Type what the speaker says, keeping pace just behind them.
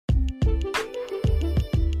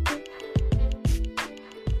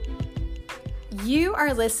You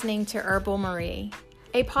are listening to Herbal Marie,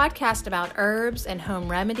 a podcast about herbs and home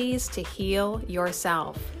remedies to heal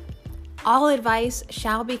yourself. All advice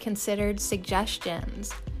shall be considered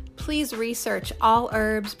suggestions. Please research all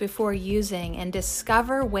herbs before using and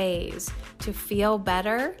discover ways to feel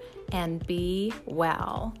better and be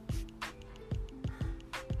well.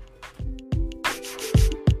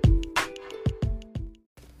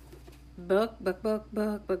 Book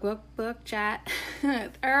chat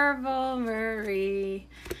with Herbal Marie.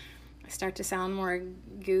 I start to sound more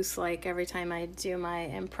goose-like every time I do my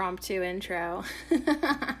impromptu intro.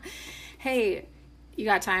 Hey, you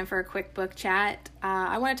got time for a quick book chat?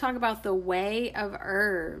 I want to talk about The Way of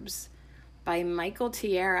Herbs by Michael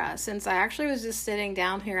Tierra. Since I actually was just sitting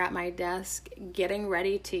down here at my desk getting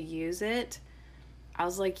ready to use it, I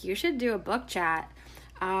was like, you should do a book chat.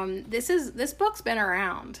 This book's been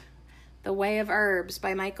around. The Way of Herbs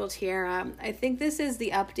by Michael Tierra. I think this is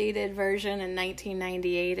the updated version in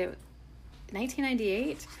 1998.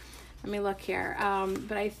 1998? Let me look here.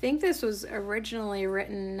 But I think this was originally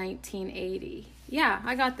written in 1980. Yeah,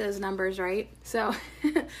 I got those numbers right. So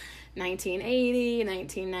 1980,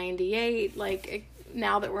 1998,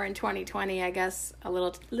 now that we're in 2020, I guess a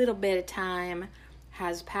little bit of time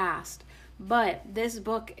has passed. But this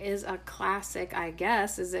book is a classic, I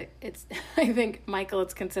guess. I think, Michael,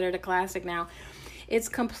 it's considered a classic now. It's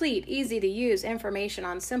complete, easy to use information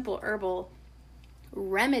on simple herbal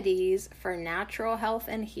remedies for natural health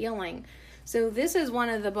and healing. So this is one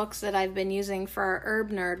of the books that I've been using for our Herb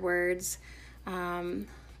Nerd Words. When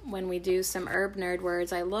we do some Herb Nerd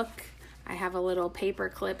Words, I have a little paper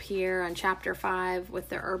clip here on chapter 5 with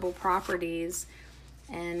the herbal properties.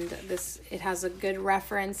 And it has a good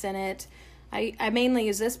reference in it. I mainly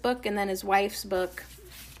use this book, and then his wife's book.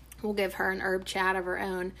 We'll give her an herb chat of her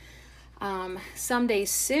own someday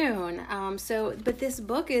soon. But this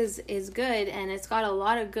book is good, and it's got a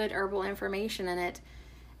lot of good herbal information in it.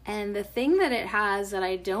 And the thing that it has that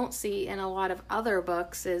I don't see in a lot of other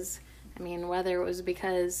books is, whether it was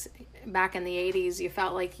because back in the 80s you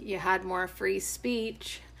felt like you had more free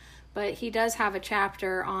speech, but he does have a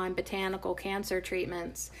chapter on botanical cancer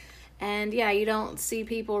treatments. And yeah, you don't see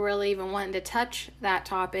people really even wanting to touch that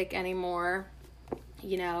topic anymore,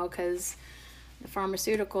 because the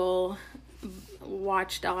pharmaceutical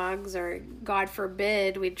watchdogs, or God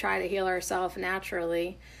forbid, we'd try to heal ourselves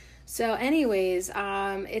naturally. So anyways,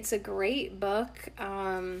 it's a great book.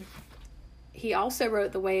 He also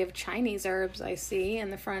wrote The Way of Chinese Herbs, I see, in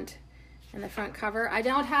the front cover. I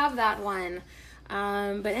don't have that one.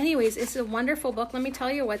 But anyways, it's a wonderful book. Let me tell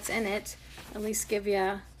you what's in it, at least give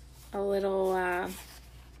you a little,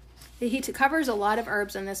 he covers a lot of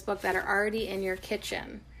herbs in this book that are already in your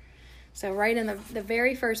kitchen. So right in the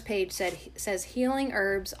very first page says healing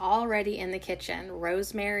herbs already in the kitchen: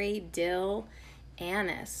 rosemary, dill,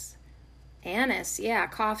 anise. Anise, yeah,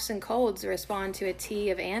 coughs and colds respond to a tea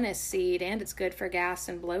of anise seed, and it's good for gas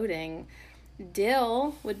and bloating.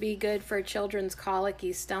 Dill would be good for children's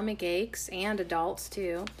colicky stomach aches, and adults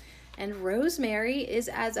too. And rosemary is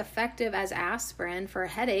as effective as aspirin for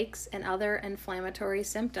headaches and other inflammatory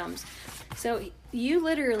symptoms. So you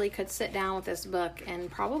literally could sit down with this book and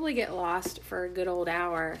probably get lost for a good old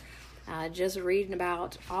hour just reading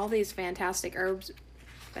about all these fantastic herbs.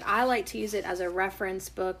 But I like to use it as a reference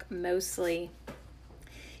book mostly.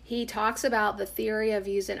 He talks about the theory of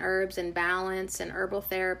using herbs in balance and herbal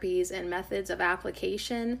therapies and methods of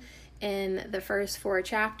application in the first 4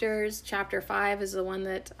 chapters. Chapter 5 is the one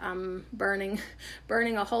that I'm burning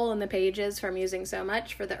a hole in the pages from using so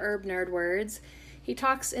much for the Herb Nerd Words. He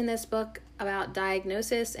talks in this book about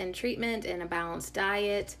diagnosis and treatment and a balanced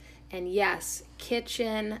diet, and yes,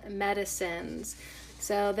 kitchen medicines.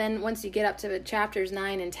 So then once you get up to chapters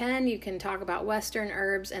 9 and 10, you can talk about Western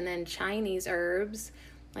herbs and then Chinese herbs,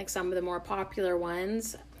 like some of the more popular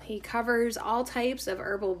ones. He covers all types of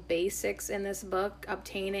herbal basics in this book: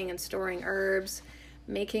 obtaining and storing herbs,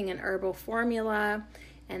 making an herbal formula,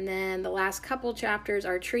 and then the last couple chapters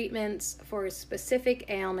are treatments for specific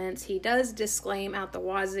ailments. He does disclaim out the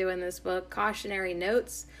wazoo in this book cautionary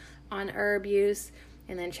notes on herb use.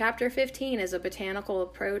 And then chapter 15 is a botanical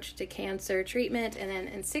approach to cancer treatment. And then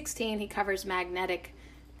in 16, he covers magnetic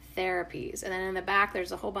therapies. And then in the back,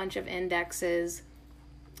 there's a whole bunch of indexes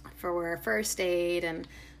for first aid and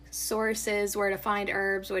sources, where to find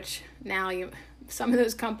herbs, which now some of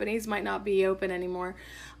those companies might not be open anymore,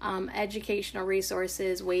 educational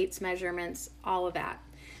resources, weights, measurements, all of that.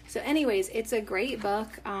 So anyways, it's a great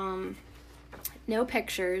book. No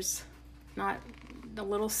pictures, not a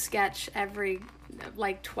little sketch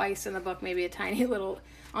twice in the book, maybe a tiny little,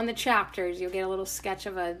 on the chapters, you'll get a little sketch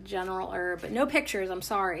of a general herb, but no pictures, I'm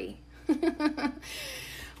sorry. But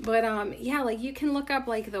yeah, like you can look up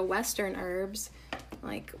like the Western herbs,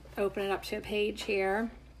 like open it up to a page here.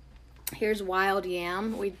 Here's wild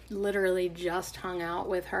yam. We literally just hung out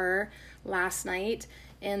with her last night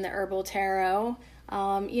in the Herbal Tarot.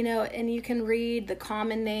 And you can read the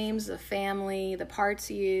common names, the family, the parts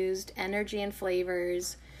used, energy and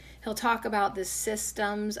flavors. He'll talk about the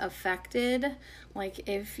systems affected. Like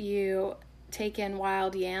if you take in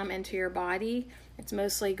wild yam into your body, it's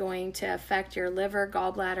mostly going to affect your liver,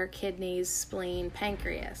 gallbladder, kidneys, spleen,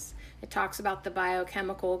 pancreas. It talks about the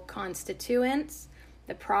biochemical constituents,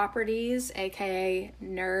 the properties, aka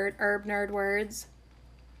herb nerd words.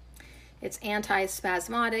 It's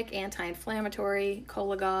anti-spasmodic, anti-inflammatory,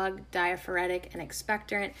 cholagogue, diaphoretic, and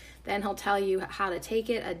expectorant. Then he'll tell you how to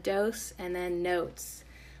take it, a dose, and then notes,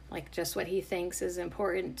 like just what he thinks is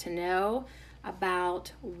important to know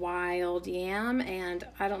about wild yam. And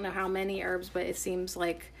I don't know how many herbs, but it seems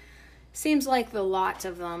like the lot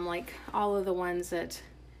of them, like all of the ones that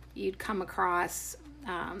you'd come across,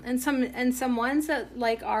 and some ones that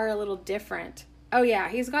like are a little different. Oh yeah,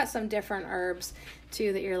 he's got some different herbs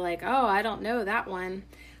too that you're like, oh, I don't know that one,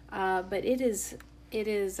 but it is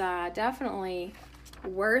definitely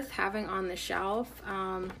worth having on the shelf.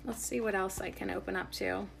 Let's see what else I can open up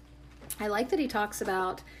to. I like that he talks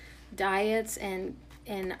about diets and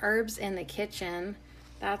herbs in the kitchen.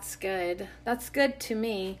 That's good. That's good to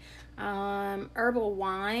me. Herbal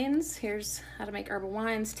wines. Here's how to make herbal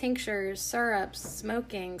wines: tinctures, syrups,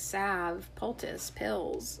 smoking, salve, poultice,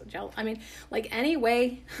 pills, gel. I mean, like any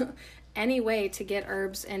way to get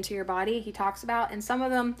herbs into your body, he talks about, and some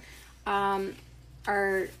of them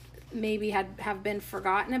are maybe have been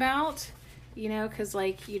forgotten about, because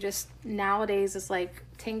like you just nowadays it's like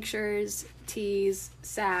tinctures, teas,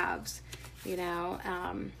 salves,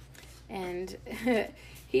 and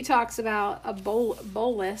he talks about a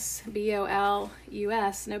bolus,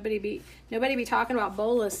 B-O-L-U-S. Nobody be talking about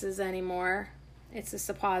boluses anymore. It's a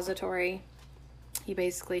suppository. You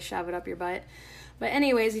basically shove it up your butt. But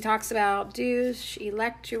anyways, he talks about douche,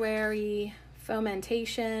 electuary,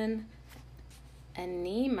 fomentation,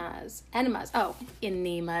 enemas. Oh,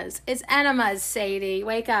 enemas. It's enemas, Sadie.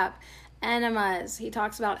 Wake up. Enemas. He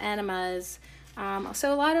talks about enemas.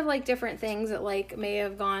 So a lot of like different things that like may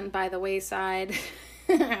have gone by the wayside.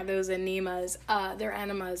 Those enemas, they're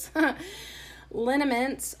enemas.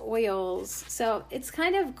 Liniments, oils. So it's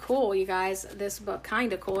kind of cool, you guys. This book,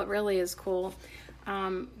 kind of cool. It really is cool.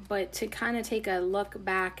 But to kind of take a look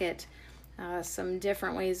back at some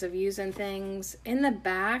different ways of using things. In the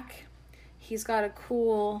back, he's got a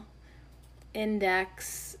cool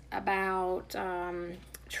index about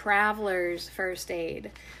traveler's first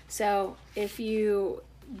aid. So if you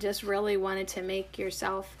just really wanted to make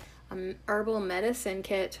yourself herbal medicine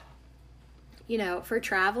kit, for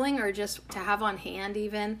traveling or just to have on hand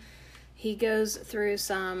even, he goes through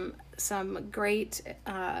some great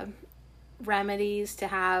remedies to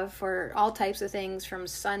have for all types of things, from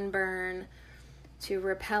sunburn to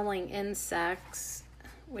repelling insects,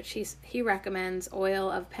 which he recommends oil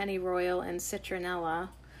of pennyroyal and citronella,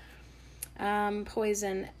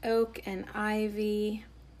 poison oak and ivy.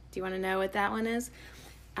 Do you want to know what that one is?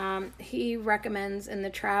 He recommends in the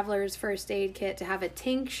traveler's first aid kit to have a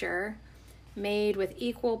tincture made with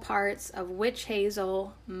equal parts of witch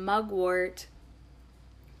hazel, mugwort,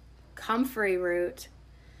 comfrey root,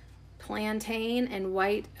 plantain, and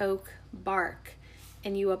white oak bark,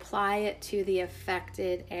 and you apply it to the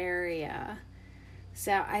affected area.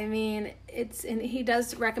 So, I mean, and he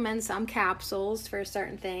does recommend some capsules for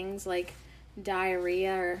certain things like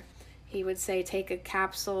diarrhea, or he would say take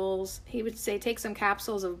some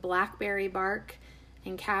capsules of blackberry bark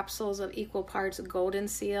and capsules of equal parts of golden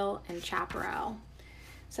seal and chaparral.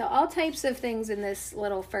 So all types of things in this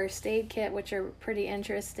little first aid kit, which are pretty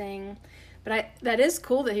interesting. But that is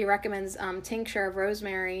cool that he recommends tincture of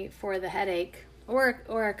rosemary for the headache, or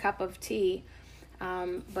a cup of tea.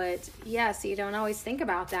 But yes, you don't always think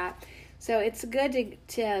about that. So it's good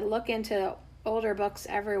to look into older books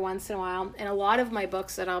every once in a while. And a lot of my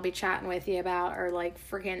books that I'll be chatting with you about are like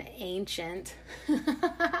freaking ancient.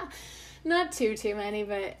 Not too many,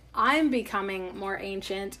 but I'm becoming more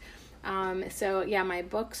ancient. So yeah, my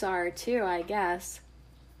books are too, I guess.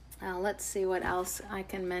 Let's see what else I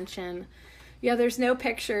can mention. Yeah, there's no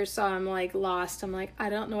pictures, so I'm like lost. I'm like,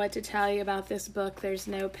 I don't know what to tell you about this book. There's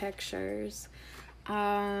no pictures.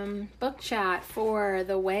 Book chat for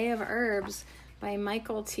The Way of Herbs by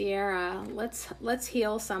Michael Tierra. Let's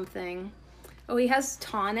heal something. Oh, he has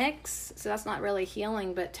tonics, so that's not really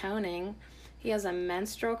healing, but toning. He has a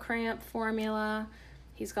menstrual cramp formula.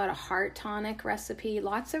 He's got a heart tonic recipe.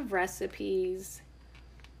 Lots of recipes.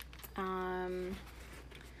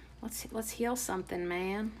 Let's heal something,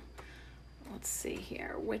 man. Let's see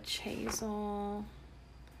here. Witch hazel.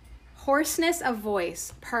 Hoarseness of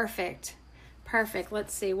voice. Perfect.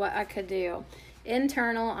 Let's see what I could do.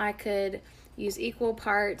 Internal, I could use equal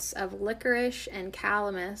parts of licorice and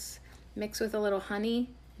calamus, mix with a little honey,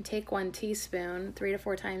 and take 1 teaspoon 3 to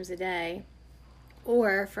 4 times a day.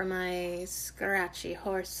 Or for my scratchy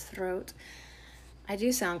hoarse throat, I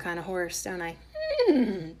do sound kind of hoarse, don't I?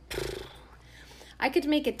 I could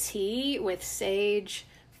make a tea with sage,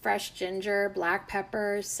 fresh ginger, black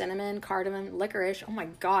pepper, cinnamon, cardamom, licorice. Oh my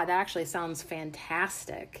God, that actually sounds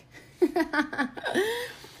fantastic.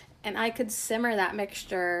 And I could simmer that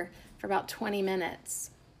mixture for about 20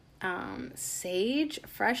 minutes. Sage,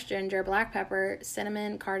 fresh ginger, black pepper,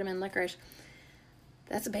 cinnamon, cardamom, licorice.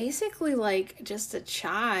 That's basically like just a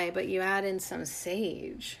chai, but you add in some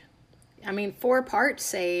sage. 4 parts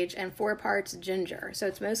sage and 4 parts ginger. So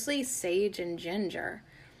it's mostly sage and ginger.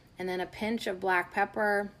 And then a pinch of black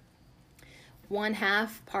pepper,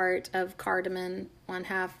 1/2 part of cardamom,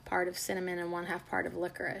 1/2 part of cinnamon, and 1/2 part of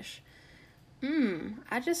licorice.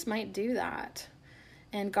 I just might do that.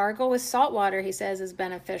 And gargle with salt water, he says, is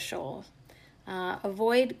beneficial.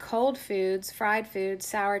 Avoid cold foods, fried foods,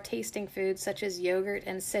 sour tasting foods such as yogurt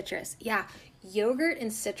and citrus. Yeah, yogurt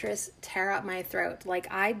and citrus tear up my throat.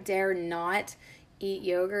 Like, I dare not eat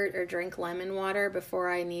yogurt or drink lemon water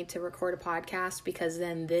before I need to record a podcast, because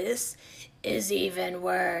then this is even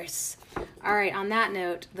worse. All right, on that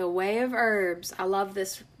note, The Way of Herbs. I love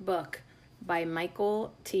this book by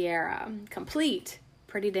Michael Tierra. Complete.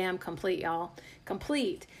 Pretty damn complete, y'all.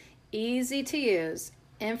 Complete. Easy to use.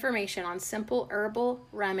 Information on simple herbal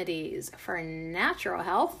remedies for natural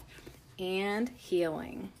health and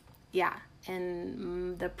healing. Yeah,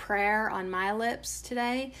 and the prayer on my lips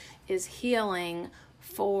today is healing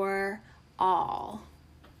for all.